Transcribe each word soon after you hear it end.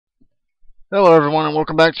Hello everyone and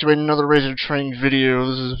welcome back to another RazorTraining video.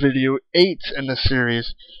 This is video 8 in this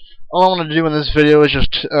series. All I want to do in this video is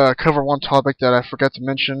just cover one topic that I forgot to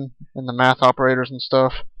mention in the math operators and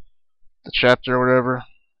stuff. The chapter or whatever.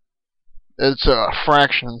 It's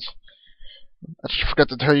fractions. I just forgot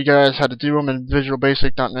to tell you guys how to do them in Visual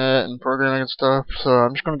Basic.net and programming and stuff. So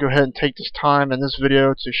I'm just going to go ahead and take this time in this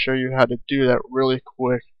video to show you how to do that really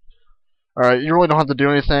quick. Alright, you really don't have to do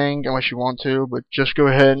anything unless you want to, but just go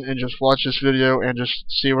ahead and just watch this video and just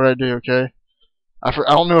see what I do, okay? I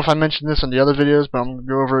don't know if I mentioned this in the other videos, but I'm going to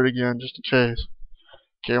go over it again just in case.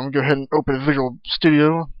 Okay, I'm going to go ahead and open Visual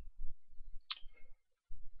Studio.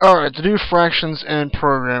 Alright, to do fractions and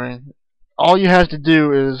programming, all you have to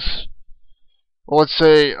do is, well, let's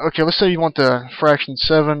say you want the fraction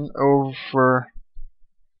 7 over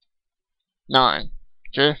 9,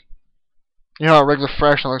 okay? You know how a regular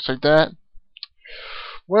fraction looks like that?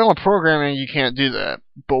 Well, in programming, you can't do that.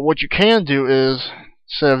 But what you can do is,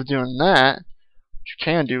 instead of doing that, what you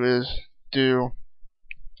can do is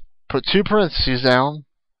put two parentheses down,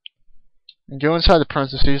 and go inside the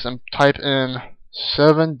parentheses and type in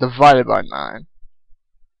 7 divided by 9.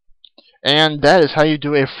 And that is how you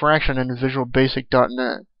do a fraction in Visual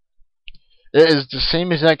Basic.net. It is the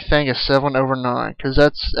same exact thing as 7 over 9, because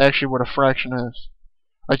that's actually what a fraction is.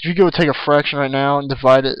 Like if you go take a fraction right now and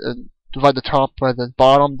divide the top by the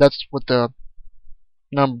bottom, that's what the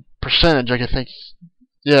percentage, I think.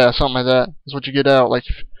 Yeah, something like that. That's what you get out. Like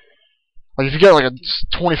if you get like a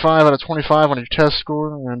 25 out of 25 on your test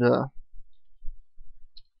score, and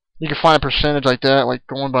you can find a percentage like that, like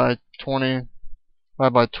going by 20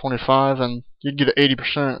 divided by 25, and you'd get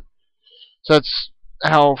 80%. So that's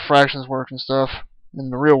how fractions work and stuff in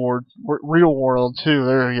the real world too.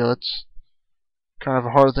 There you go. That's kind of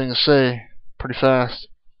a hard thing to say pretty fast.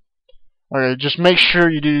 Okay, just make sure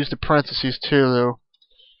you do use the parentheses too, though.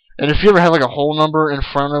 And if you ever have like a whole number in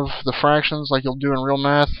front of the fractions, like you'll do in real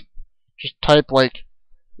math, just type like,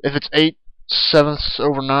 if it's 8/7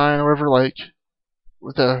 over 9 or whatever, like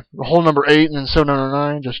with the whole number 8 and then 7 over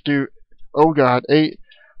 9, just do, oh god, 8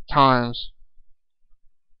 times.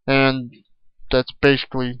 And that's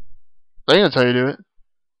basically, I think that's how you do it.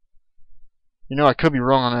 You know, I could be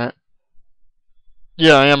wrong on that.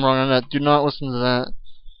 Yeah, I am wrong on that. Do not listen to that.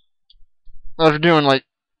 If you're doing like,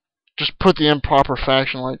 just put the improper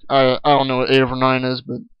fraction, like I don't know what 8 over 9 is,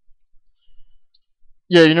 but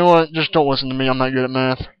yeah, you know what? Just don't listen to me. I'm not good at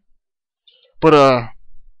math. But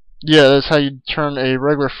yeah, that's how you turn a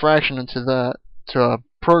regular fraction into a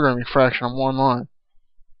programming fraction on one line.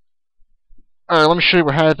 Alright, let me show you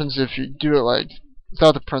what happens if you do it like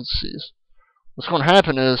without the parentheses. What's going to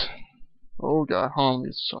happen is, oh god, hold on, let me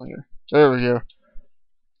get this on here. There we go.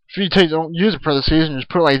 If you don't use the parentheses and just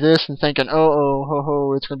put it like this and thinking, it's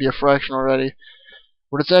going to be a fraction already,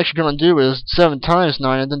 what it's actually going to do is 7 times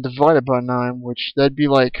 9 and then divide it by 9, which that'd be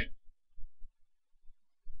like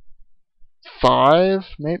 5,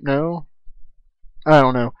 maybe, no, I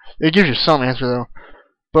don't know. It gives you some answer though.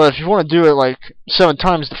 But if you want to do it like 7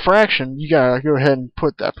 times the fraction, you gotta go ahead and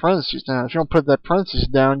put that parentheses down. If you don't put that parentheses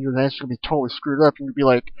down, your answer's gonna be totally screwed up, and you'd be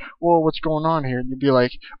like, "Whoa, what's going on here?" And you'd be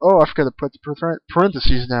like, "Oh, I forgot to put the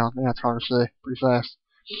parentheses down." Yeah, that's hard to say, pretty fast.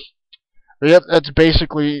 But yep, that's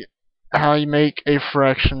basically how you make a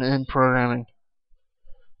fraction in programming.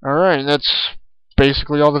 Alright, that's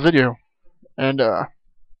basically all the video. And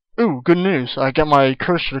ooh, good news! I got my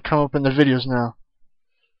cursor to come up in the videos now.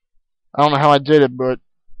 I don't know how I did it, but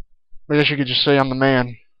I guess you could just say I'm the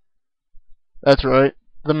man. That's right,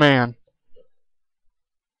 the man.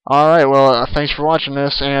 Alright, well, thanks for watching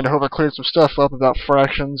this, and I hope I cleared some stuff up about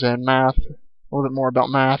fractions and math, a little bit more about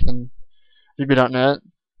math and VB.net.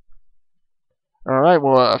 Alright,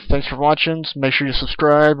 well, thanks for watching. Make sure you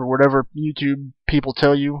subscribe, or whatever YouTube people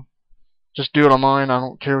tell you. Just do it on mine. I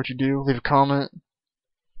don't care what you do. Leave a comment.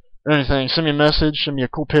 Or anything. Send me a message. Send me a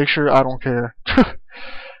cool picture. I don't care.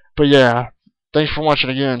 But yeah, thanks for watching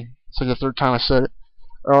again. It's like the 3rd time I said it.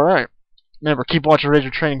 Alright. Remember, keep watching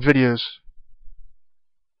RazorTraining videos.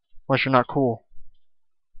 Unless you're not cool.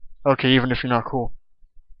 Okay, even if you're not cool.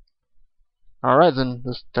 Alright then,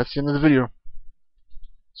 that's the end of the video.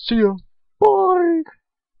 See ya.